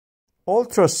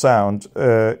Ultrasound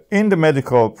in the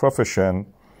medical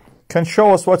profession can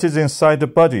show us what is inside the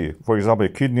body, for example, a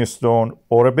kidney stone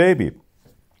or a baby.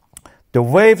 The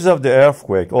waves of the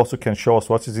earthquake also can show us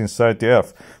what is inside the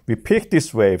earth. We pick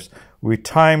these waves, we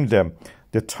time them.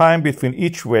 The time between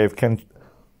each wave can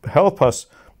help us,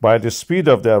 by the speed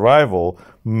of the arrival,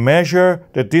 measure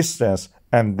the distance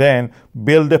and then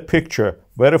build a picture.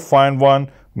 Very fine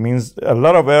one means a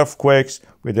lot of earthquakes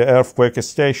with the earthquake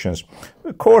stations.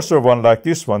 A coarser one like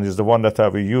this one is the one that I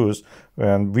will use,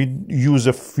 and we use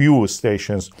a few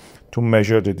stations to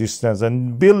measure the distance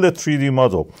and build a 3D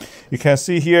model. You can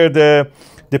see here the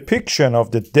depiction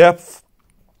of the depth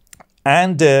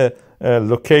and the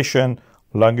location,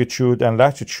 longitude and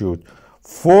latitude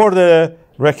for the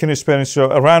Reykjanes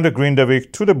Peninsula around the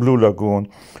Grindavík to the Blue Lagoon.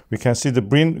 We can see the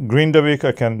Grindavík.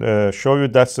 I can show you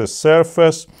that's the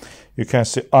surface. You can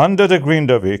see under the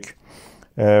Grindavík,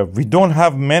 we don't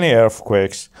have many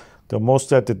earthquakes. The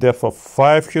most at the depth of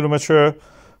 5 kilometers.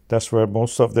 That's where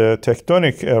most of the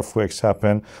tectonic earthquakes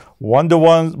happen. But the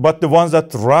ones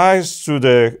that rise to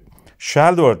the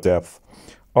shallower depth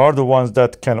are the ones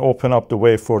that can open up the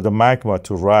way for the magma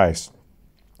to rise.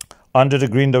 Under the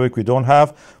Grindavík we don't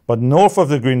have, but north of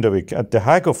the Grindavík at the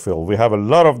Hagafell we have a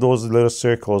lot of those little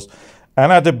circles,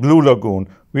 and at the Blue Lagoon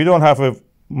we don't have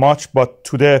much, but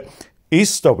to the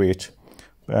east of it,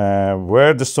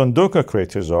 where the Sundunga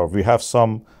craters are, we have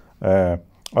some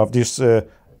of these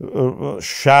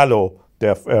shallow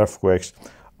depth earthquakes.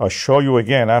 I'll show you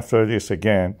again after this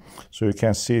again, so you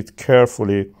can see it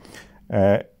carefully.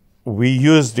 We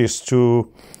use this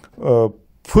to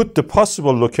put the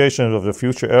possible locations of the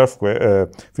future earthquake,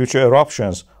 future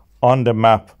eruptions on the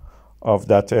map of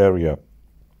that area.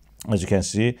 As you can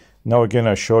see, now again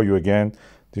I show you again.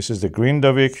 This is the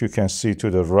Grindavík. You can see to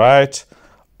the right,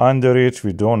 under it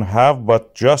we don't have,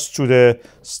 but just to the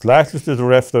slightly to the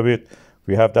left of it,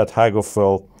 we have that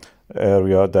Hagafell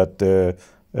area that the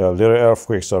little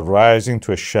earthquakes are rising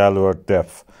to a shallower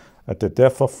depth. At the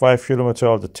depth of 5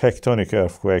 kilometers, the tectonic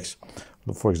earthquakes,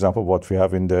 for example, what we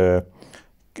have in the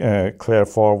Clare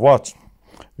Forward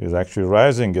is actually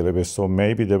rising a little bit, so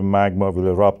maybe the magma will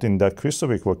erupt in that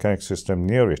crystalline volcanic system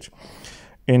near it.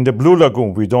 In the Blue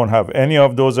Lagoon, we don't have any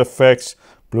of those effects.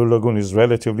 Blue Lagoon is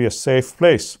relatively a safe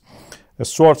place. At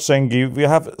Svartsengi, we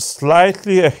have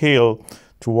slightly a hill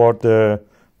toward the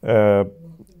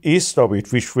east of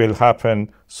it, which will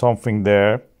happen something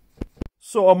there.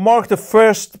 So I mark the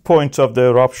first point of the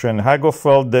eruption,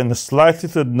 Hagafell, then slightly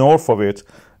to the north of it,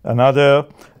 another,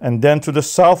 and then to the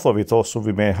south of it also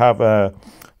we may have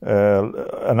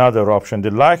another eruption.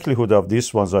 The likelihood of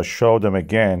these ones, I show them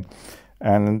again,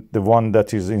 and the one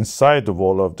that is inside the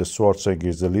wall of the Svartsengi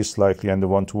is the least likely, and the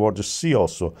one toward the sea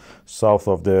also, south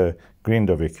of the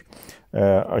Grindavík.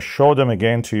 I show them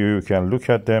again to you. You can look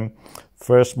at them.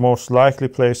 First most likely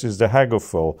place is the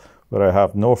Hagafell, where I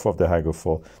have north of the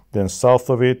Hagafell. Then south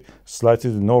of it,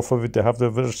 slightly to the north of it, they have the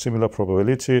very similar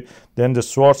probability. Then the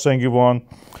Svartsengi one,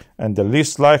 and the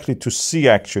least likely to see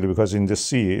actually, because in the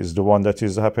sea is the one that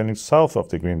is happening south of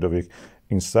the Grindavík,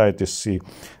 inside the sea.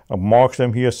 I mark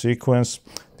them here, sequence.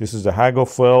 This is the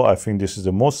Hagafell. I think this is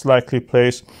the most likely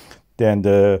place. Then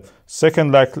the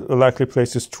second likely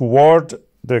place is toward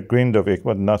the Grindavík,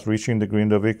 but not reaching the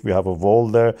Grindavík. We have a wall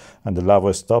there, and the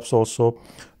lava stops also,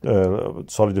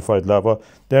 solidified lava.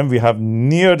 Then we have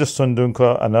near the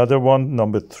Sundunga another one,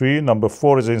 number 3. Number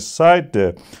 4 is inside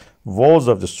the walls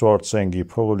of the Svartsengi.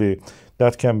 Probably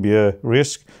that can be a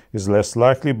risk, is less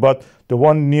likely, but the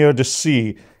one near the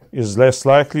sea is less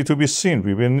likely to be seen.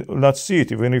 We will not see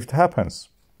it even if it happens.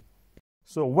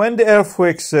 So when the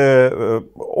earthquakes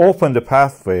open the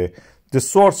pathway, the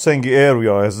Svartsengi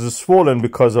area has swollen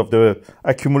because of the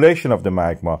accumulation of the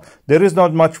magma. There is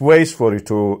not much ways for it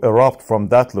to erupt from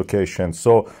that location.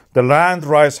 So the land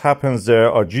rise happens there.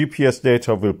 Our GPS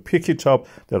data will pick it up.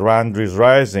 The land is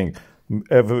rising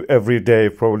every day,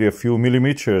 probably a few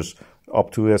millimeters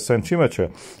up to a centimeter.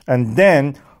 And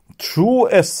then through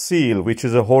a seal, which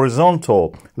is a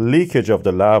horizontal leakage of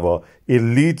the lava, it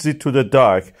leads it to the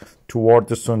dike toward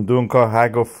the Sundunga,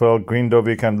 Hagafell,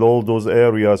 Grindavík, and all those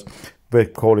areas. We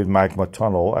call it magma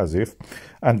tunnel, as if.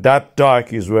 And that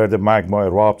dike is where the magma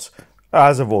erupts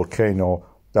as a volcano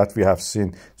that we have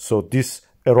seen. So this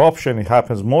eruption, it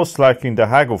happens most likely in the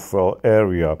Hagafell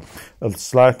area,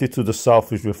 slightly to the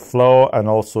south, which will flow, and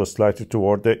also slightly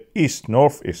toward the east,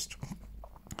 northeast.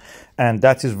 And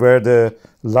that is where the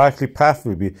likely path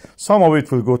will be. Some of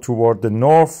it will go toward the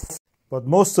north, but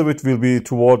most of it will be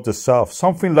toward the south.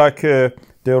 Something like the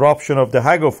eruption of the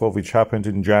Hagafell, which happened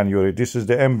in January. This is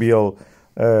the MBL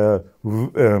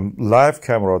live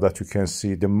camera that you can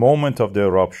see. The moment of the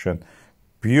eruption,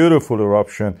 beautiful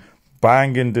eruption,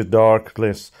 bang in the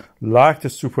darkness, like the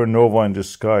supernova in the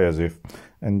sky as if.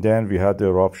 And then we had the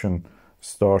eruption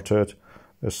started,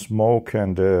 the smoke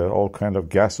and all kind of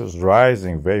gases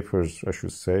rising, vapors I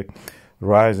should say,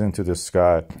 rising to the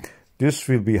sky. This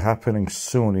will be happening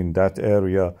soon in that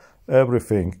area.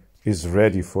 Everything is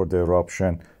ready for the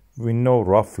eruption. We know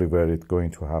roughly where it's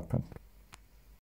going to happen.